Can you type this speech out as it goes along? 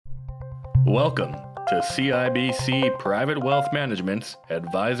Welcome to CIBC Private Wealth Management's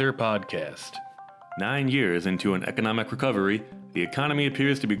Advisor Podcast. 9 years into an economic recovery, the economy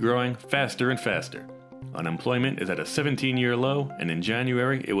appears to be growing faster and faster. Unemployment is at a 17-year low, and in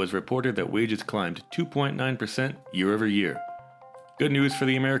January, it was reported that wages climbed 2.9% year over year. Good news for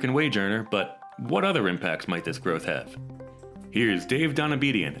the American wage earner, but what other impacts might this growth have? Here's Dave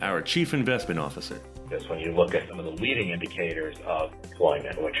Donabedian, our Chief Investment Officer. Because when you look at some of the leading indicators of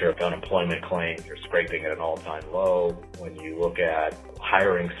employment, which are unemployment claims, are scraping at an all-time low. When you look at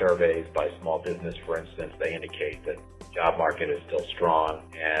hiring surveys by small business, for instance, they indicate that the job market is still strong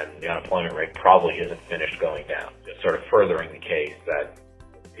and the unemployment rate probably isn't finished going down. Just sort of furthering the case that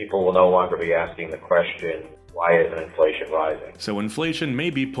people will no longer be asking the question, why isn't inflation rising? So inflation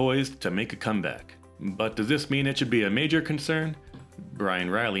may be poised to make a comeback. But does this mean it should be a major concern? Brian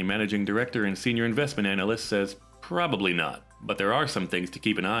Riley, Managing Director and Senior Investment Analyst, says probably not. But there are some things to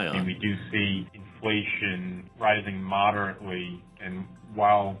keep an eye on. And we do see inflation rising moderately, and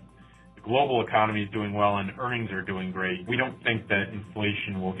while the global economy is doing well and earnings are doing great, we don't think that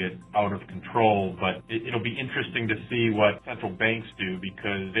inflation will get out of control, but it'll be interesting to see what central banks do,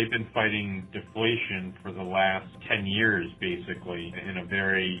 because they've been fighting deflation for the last 10 years, basically, in a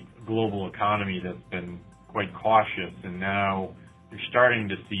very global economy that's been quite cautious, and now you're starting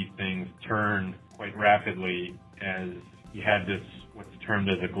to see things turn quite rapidly as you had this, what's termed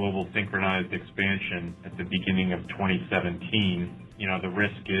as a global synchronized expansion at the beginning of 2017. You know, the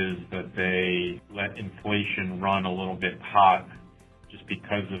risk is that they let inflation run a little bit hot just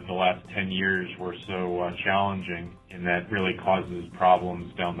because of the last 10 years were so challenging, and that really causes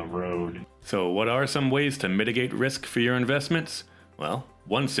problems down the road. So what are some ways to mitigate risk for your investments? Well,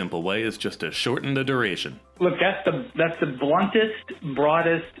 one simple way is just to shorten the duration. Look, that's the bluntest,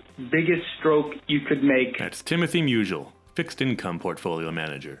 broadest, biggest stroke you could make. That's Timothy Musial, Fixed Income Portfolio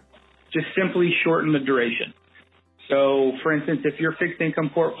Manager. Just simply shorten the duration. So, for instance, if your fixed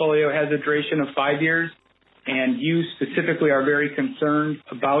income portfolio has a duration of 5 years, and you specifically are very concerned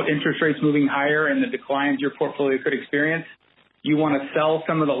about interest rates moving higher and the declines your portfolio could experience, you want to sell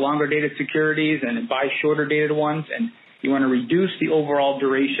some of the longer dated securities and buy shorter dated ones, and you want to reduce the overall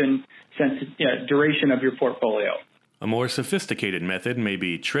duration of your portfolio. A more sophisticated method may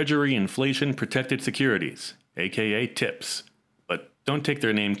be Treasury Inflation Protected Securities, aka TIPS. But don't take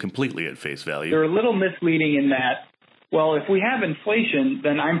their name completely at face value. They're a little misleading in that, well, if we have inflation,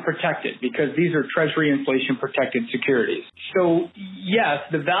 then I'm protected because these are Treasury Inflation Protected Securities. So yes,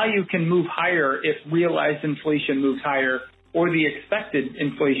 the value can move higher if realized inflation moves higher, or the expected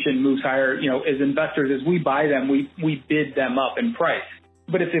inflation moves higher. You know, as investors, as we buy them, we bid them up in price.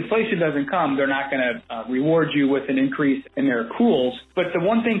 But if inflation doesn't come, they're not going to reward you with an increase in their accruals. But the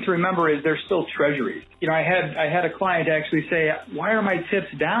one thing to remember is they're still treasuries. You know, I had a client actually say, why are my tips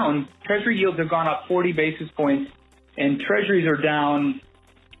down? Treasury yields have gone up 40 basis points and treasuries are down.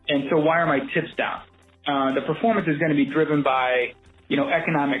 And so why are my tips down? The performance is going to be driven by,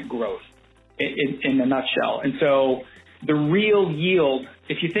 economic growth in a nutshell. And so the real yield,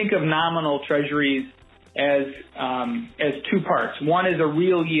 if you think of nominal treasuries as two parts, one is a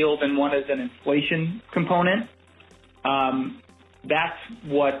real yield and one is an inflation component. That's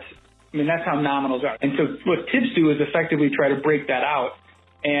how nominals are. And so what TIPS do is effectively try to break that out,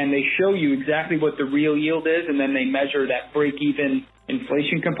 and they show you exactly what the real yield is, and then they measure that break-even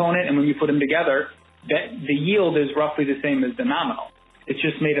inflation component. And when you put them together, the yield is roughly the same as the nominal. It's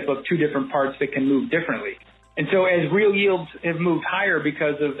just made up of two different parts that can move differently. And so as real yields have moved higher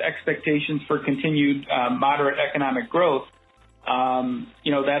because of expectations for continued moderate economic growth,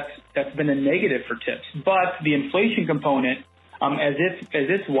 that's been a negative for TIPS. But the inflation component, as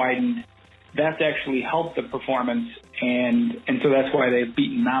it's widened, that's actually helped the performance, and so that's why they've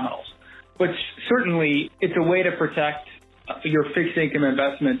beaten nominals. But certainly it's a way to protect your fixed income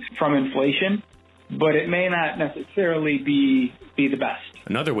investments from inflation, but it may not necessarily be the best.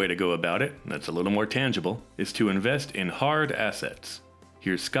 Another way to go about it, that's a little more tangible, is to invest in hard assets.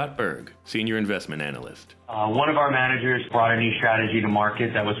 Here's Scott Berg, Senior Investment Analyst. One of our managers brought a new strategy to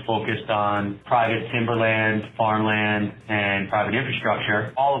market that was focused on private timberland, farmland, and private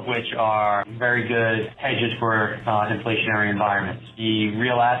infrastructure, all of which are very good hedges for inflationary environments. The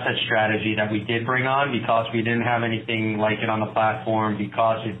real asset strategy that we did bring on, because we didn't have anything like it on the platform,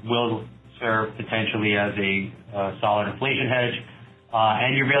 because it will serve potentially as a solid inflation hedge,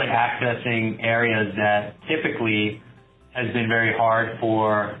 and you're really accessing areas that typically has been very hard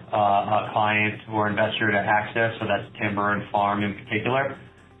for a client or investor to access, so that's timber and farm in particular.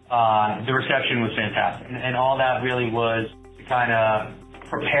 The reception was fantastic, and all that really was to kind of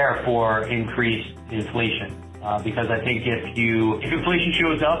prepare for increased inflation. because I think if inflation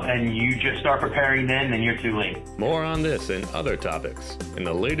shows up and you just start preparing then you're too late. More on this and other topics in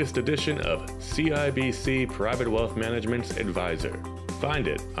the latest edition of CIBC Private Wealth Management's Advisor. Find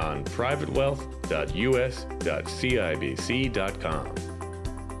it on privatewealth.us.cibc.com.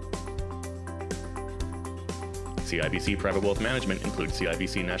 CIBC Private Wealth Management includes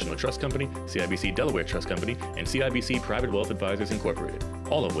CIBC National Trust Company, CIBC Delaware Trust Company, and CIBC Private Wealth Advisors Incorporated,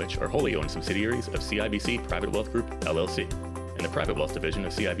 all of which are wholly owned subsidiaries of CIBC Private Wealth Group, LLC, and the Private Wealth Division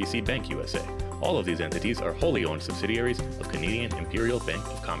of CIBC Bank USA. All of these entities are wholly owned subsidiaries of Canadian Imperial Bank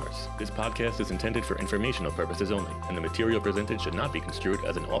of Commerce. This podcast is intended for informational purposes only, and the material presented should not be construed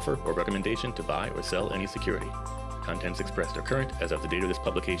as an offer or recommendation to buy or sell any security. Contents expressed are current as of the date of this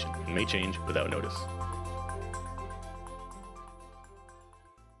publication and may change without notice.